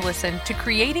choosing to listen to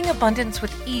Creating Abundance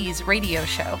with Ease radio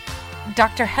show.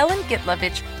 Dr. Helen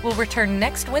Gitlovich will return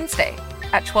next Wednesday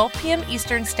at 12 p.m.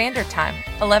 Eastern Standard Time,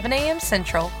 11 a.m.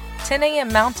 Central, 10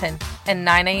 a.m. Mountain, and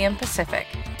 9 a.m. Pacific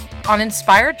on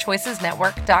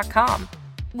InspiredChoicesNetwork.com.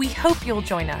 We hope you'll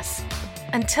join us.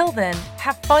 Until then,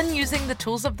 have fun using the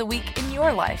tools of the week in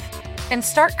your life and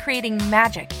start creating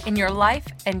magic in your life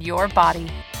and your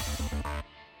body.